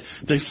 Let's put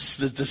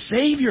the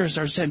Savior as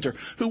our center.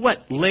 Who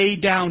what?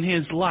 Laid down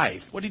His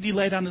life. What did He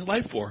lay down His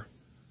life for?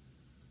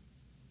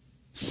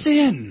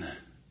 sin.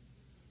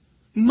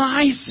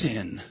 My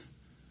sin.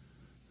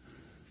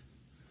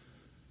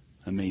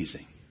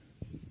 Amazing.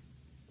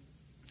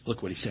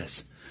 Look what he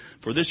says.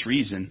 For this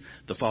reason,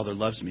 the Father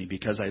loves me,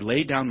 because I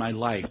lay down my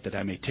life that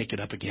I may take it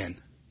up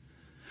again.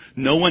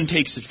 No one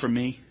takes it from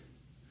me.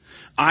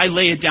 I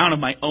lay it down of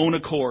my own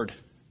accord.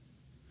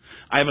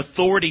 I have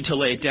authority to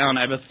lay it down.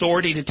 I have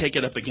authority to take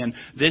it up again.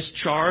 This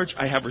charge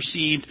I have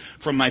received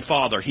from my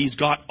Father. He's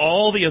got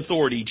all the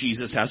authority,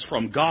 Jesus has,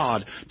 from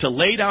God to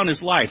lay down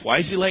his life. Why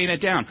is he laying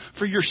it down?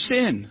 For your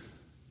sin.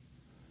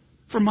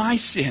 For my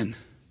sin.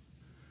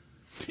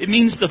 It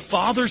means the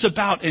Father's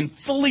about and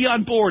fully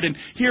on board, and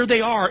here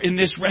they are in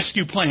this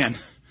rescue plan.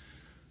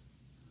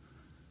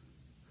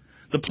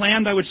 The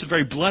plan by which the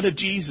very blood of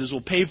Jesus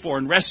will pay for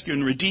and rescue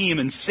and redeem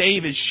and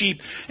save his sheep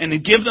and to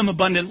give them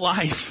abundant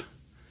life.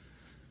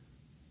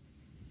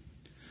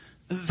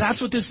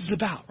 That's what this is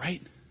about,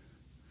 right?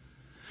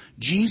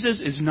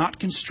 Jesus is not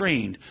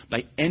constrained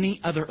by any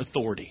other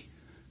authority.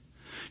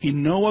 He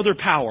no other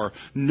power,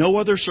 no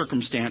other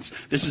circumstance.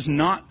 This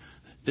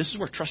is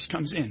where trust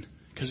comes in.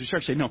 Because we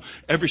start to say, no,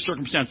 every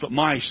circumstance but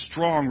my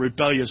strong,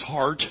 rebellious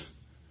heart.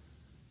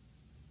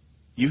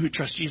 You who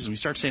trust Jesus, we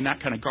start saying that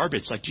kind of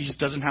garbage, like Jesus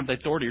doesn't have the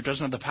authority or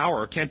doesn't have the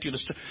power or can't do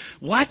this.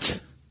 What?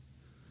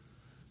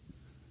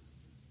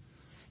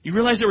 You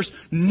realize there was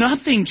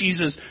nothing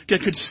Jesus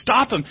could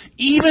stop him,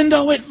 even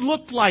though it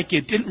looked like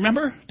it.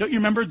 Don't you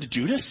remember the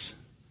Judas?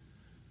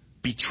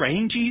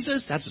 Betraying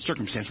Jesus? That's a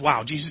circumstance.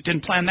 Wow, Jesus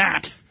didn't plan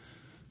that.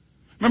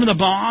 Remember the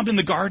mob in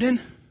the garden?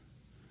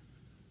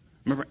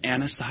 Remember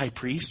Annas the high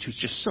priest, who's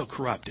just so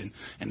corrupt and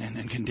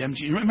condemned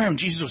Jesus? Remember when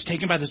Jesus was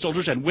taken by the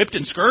soldiers and whipped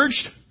and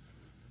scourged?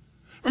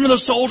 Remember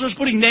those soldiers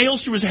putting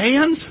nails through his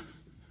hands?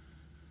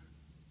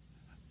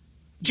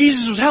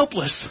 Jesus was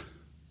helpless.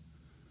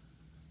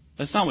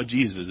 That's not what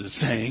Jesus is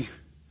saying.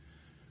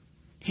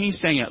 He's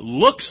saying it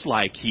looks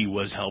like he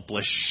was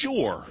helpless,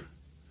 sure.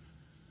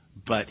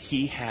 But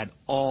he had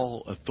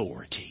all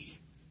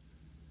authority.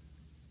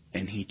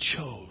 And he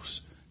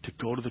chose to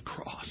go to the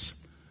cross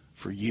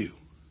for you,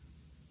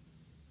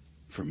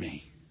 for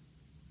me.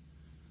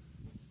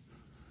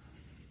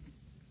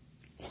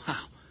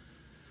 Wow.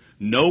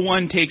 No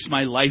one takes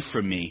my life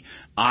from me.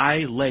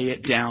 I lay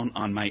it down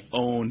on my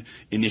own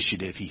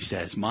initiative, he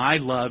says. My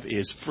love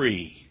is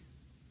free.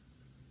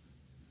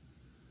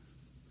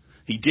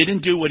 He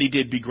didn't do what he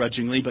did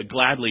begrudgingly, but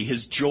gladly.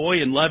 His joy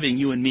in loving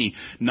you and me.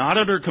 Not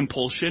under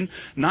compulsion,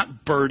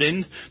 not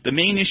burden. The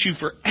main issue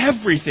for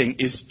everything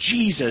is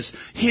Jesus,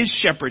 his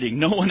shepherding,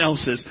 no one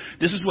else's.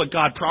 This is what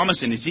God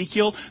promised in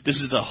Ezekiel. This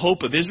is the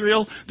hope of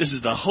Israel. This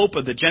is the hope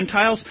of the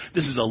Gentiles.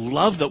 This is a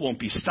love that won't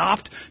be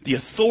stopped. The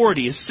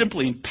authority is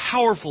simply and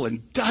powerful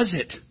and does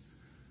it.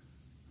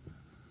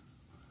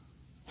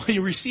 Will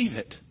you receive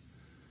it?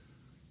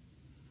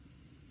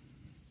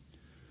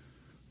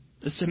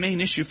 That's the main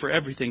issue for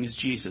everything is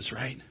Jesus,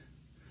 right?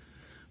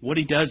 What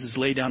he does is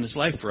lay down his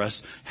life for us.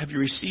 Have you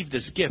received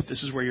this gift?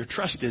 This is where your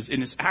trust is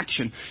in his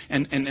action.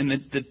 And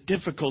the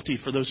difficulty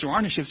for those who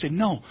aren't ashamed say,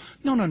 no.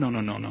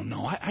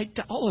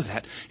 All of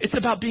that. It's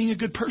about being a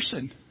good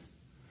person.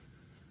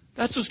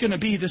 That's what's going to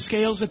be the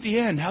scales at the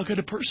end. How good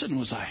a person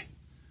was I?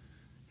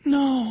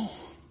 No.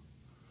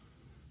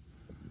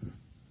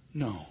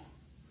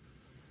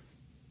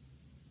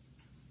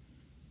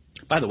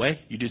 By the way,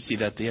 you did see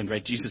that at the end,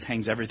 right? Jesus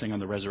hangs everything on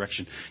the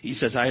resurrection. He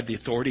says, I have the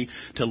authority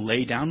to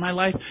lay down my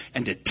life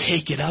and to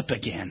take it up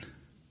again.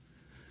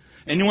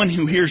 Anyone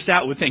who hears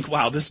that would think,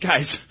 wow, this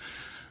guy's...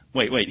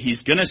 Wait,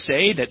 he's going to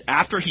say that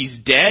after he's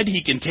dead,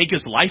 he can take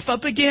his life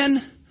up again?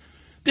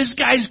 This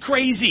guy's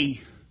crazy.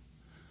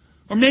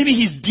 Or maybe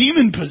he's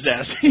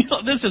demon-possessed.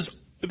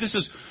 This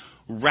is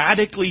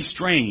radically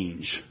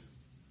strange.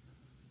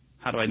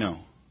 How do I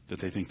know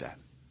that they think that?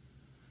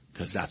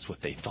 Because that's what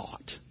they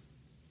thought.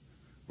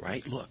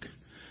 Right? Look,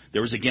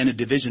 there was again a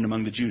division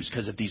among the Jews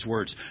because of these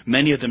words.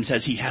 Many of them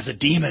says he has a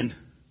demon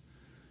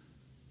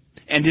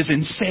and is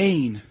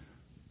insane.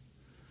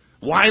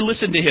 Why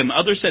listen to him?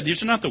 Others said,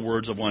 these are not the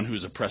words of one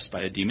who's oppressed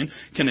by a demon.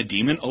 Can a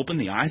demon open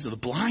the eyes of the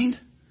blind?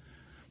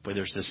 Boy,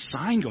 there's this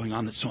sign going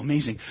on that's so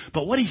amazing.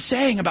 But what he's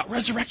saying about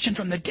resurrection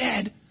from the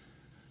dead,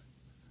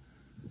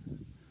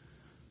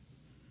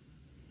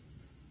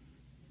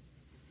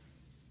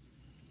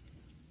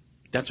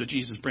 that's what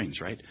Jesus brings,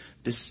 right?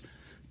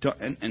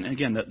 And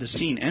again, the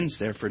scene ends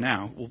there for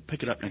now. We'll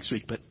pick it up next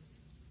week. But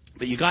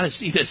you got to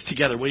see this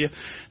together, will you?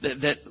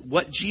 That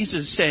what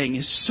Jesus is saying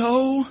is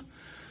so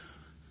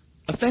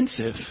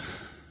offensive.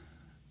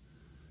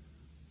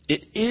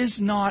 It is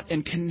not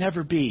and can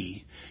never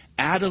be.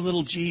 Add a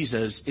little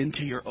Jesus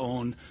into your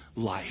own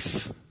life.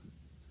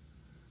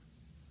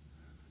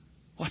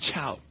 Watch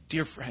out,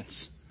 dear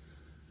friends.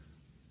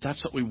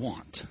 That's what we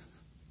want.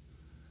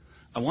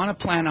 I want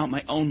to plan out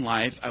my own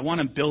life. I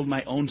want to build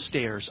my own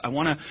stairs. I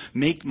want to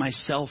make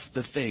myself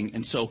the thing.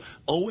 And so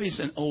always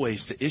and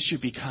always the issue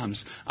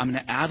becomes, I'm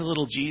going to add a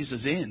little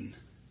Jesus in.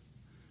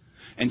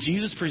 And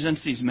Jesus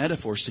presents these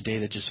metaphors today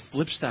that just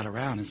flips that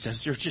around and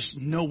says, there's just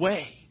no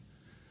way.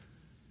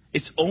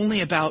 It's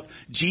only about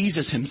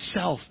Jesus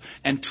himself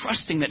and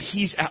trusting that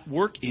he's at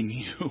work in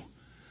you.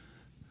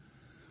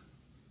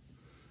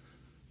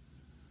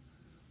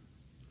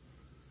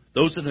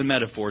 Those are the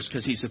metaphors,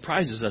 because he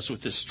surprises us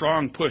with this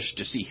strong push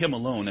to see him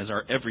alone as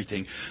our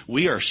everything.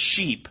 We are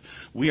sheep.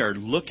 We are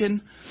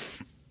looking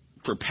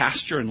for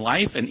pasture in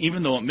life, and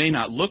even though it may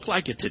not look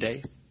like it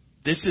today,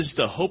 this is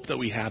the hope that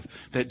we have,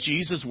 that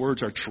Jesus'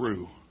 words are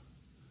true.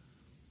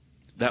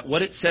 That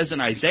what it says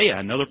in Isaiah,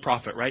 another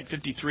prophet, right,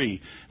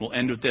 53, we'll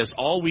end with this: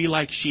 all we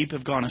like sheep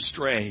have gone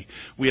astray.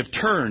 We have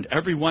turned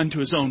every one to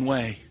his own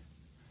way.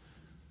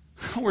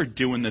 We're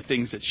doing the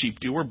things that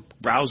sheep do. We're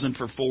browsing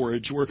for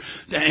forage.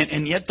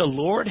 And yet the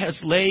Lord has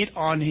laid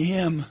on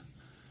him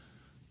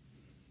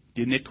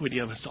the iniquity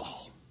of us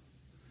all.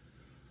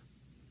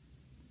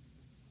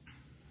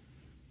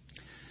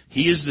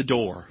 He is the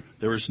door.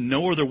 There is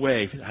no other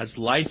way. It has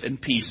life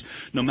and peace.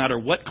 No matter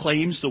what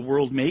claims the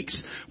world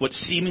makes, what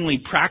seemingly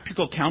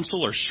practical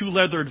counsel or shoe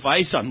leather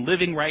advice on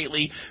living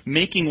rightly,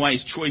 making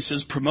wise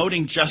choices,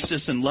 promoting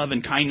justice and love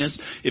and kindness,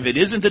 if it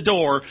isn't the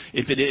door,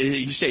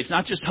 you say it's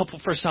not just helpful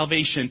for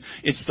salvation,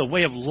 it's the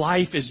way of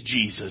life is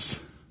Jesus.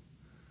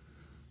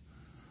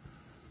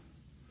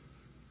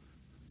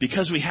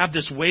 Because we have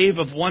this wave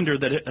of wonder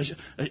that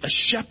a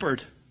shepherd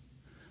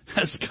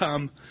has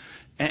come.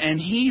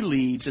 And he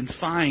leads and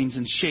finds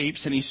and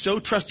shapes, and he's so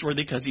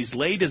trustworthy because he's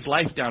laid his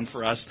life down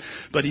for us,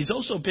 but he's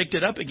also picked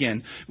it up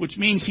again, which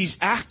means he's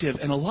active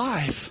and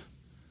alive.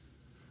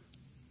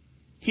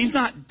 He's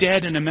not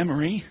dead in a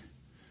memory.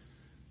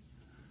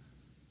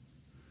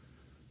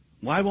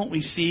 Why won't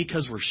we see?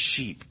 Because we're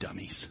sheep,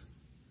 dummies.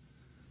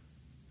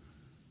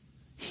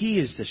 He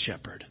is the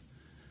shepherd.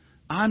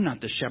 I'm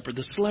not the shepherd.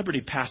 The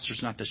celebrity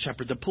pastor's not the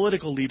shepherd. The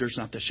political leader's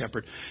not the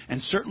shepherd.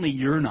 And certainly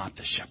you're not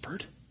the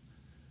shepherd.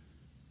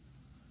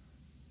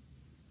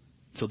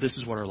 So this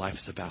is what our life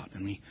is about.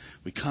 And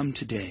we come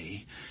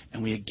today,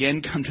 and we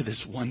again come to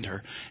this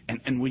wonder.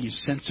 And will you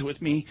sense it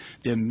with me?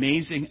 The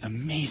amazing,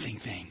 amazing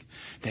thing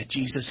that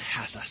Jesus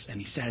has us.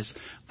 And he says,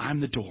 I'm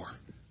the door.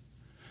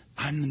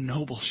 I'm the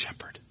noble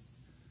shepherd.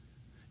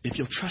 If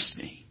you'll trust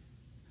me,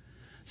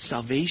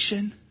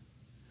 salvation,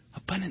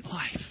 abundant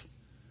life,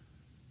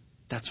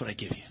 that's what I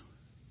give you.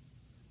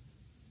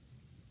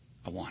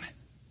 I want it.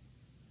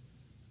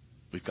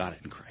 We've got it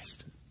in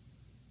Christ.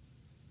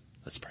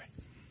 Let's pray.